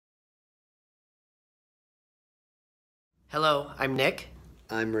Hello, I'm Nick.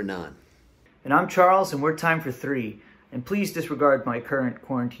 I'm Renan. And I'm Charles, and we're Time for Three. And please disregard my current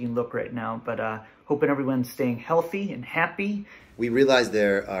quarantine look right now, but hoping everyone's staying healthy and happy. We realize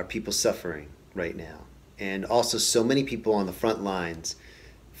there are people suffering right now, and also so many people on the front lines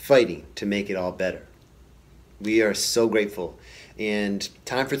fighting to make it all better. We are so grateful, and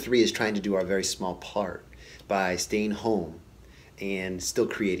Time for Three is trying to do our very small part by staying home and still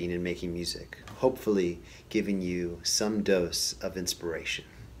creating and making music, hopefully giving you some dose of inspiration.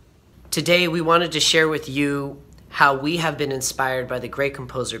 Today we wanted to share with you how we have been inspired by the great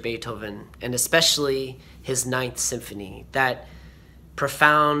composer Beethoven, and especially his Ninth Symphony, that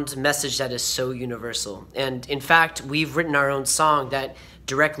profound message that is so universal. And in fact, we've written our own song that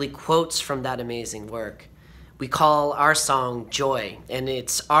directly quotes from that amazing work. We call our song Joy, and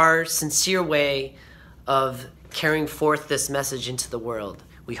it's our sincere way of carrying forth this message into the world.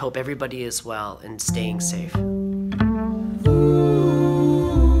 We hope everybody is well and staying safe.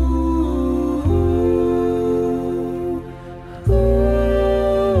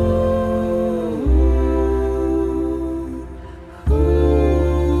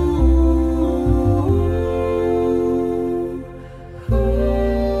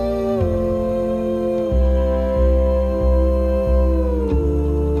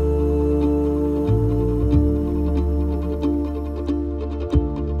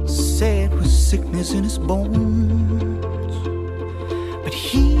 Sad with sickness in his bones, but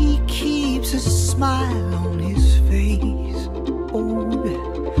he keeps a smile on his face.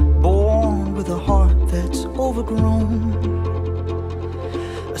 Oh, born with a heart that's overgrown,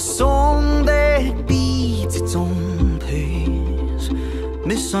 a song that beats its own pace.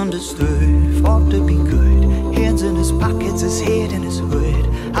 Misunderstood, fought to be good, hands in his pockets, his head in his hood,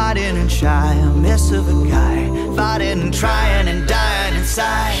 hiding and shy, a mess of a guy, fighting and trying and dying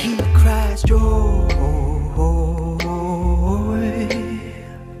inside. He cries joy,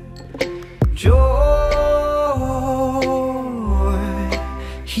 joy.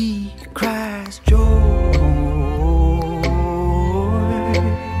 He cries joy,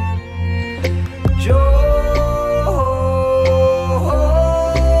 joy.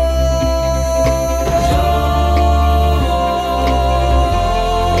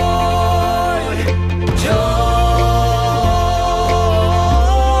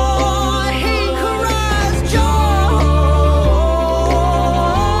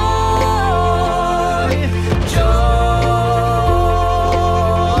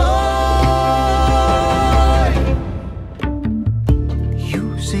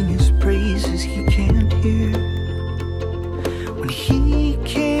 Sing his praises he can't hear, when he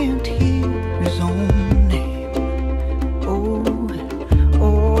can't hear his own name. Oh,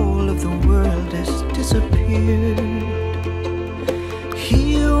 all of the world has disappeared.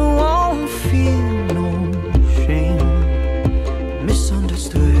 He won't feel no shame.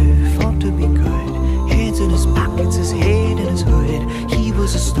 Misunderstood, fought to be good, hands in his pockets, his head in his hood. He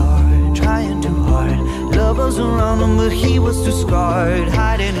was a star, trying too hard. Lovers around him, but he was too scarred,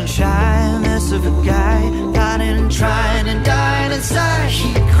 hiding and shy, mess of a guy, fighting and trying and dying inside.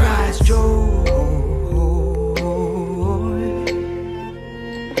 He cries joy,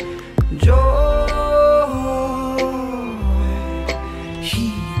 joy.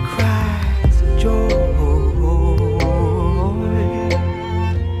 He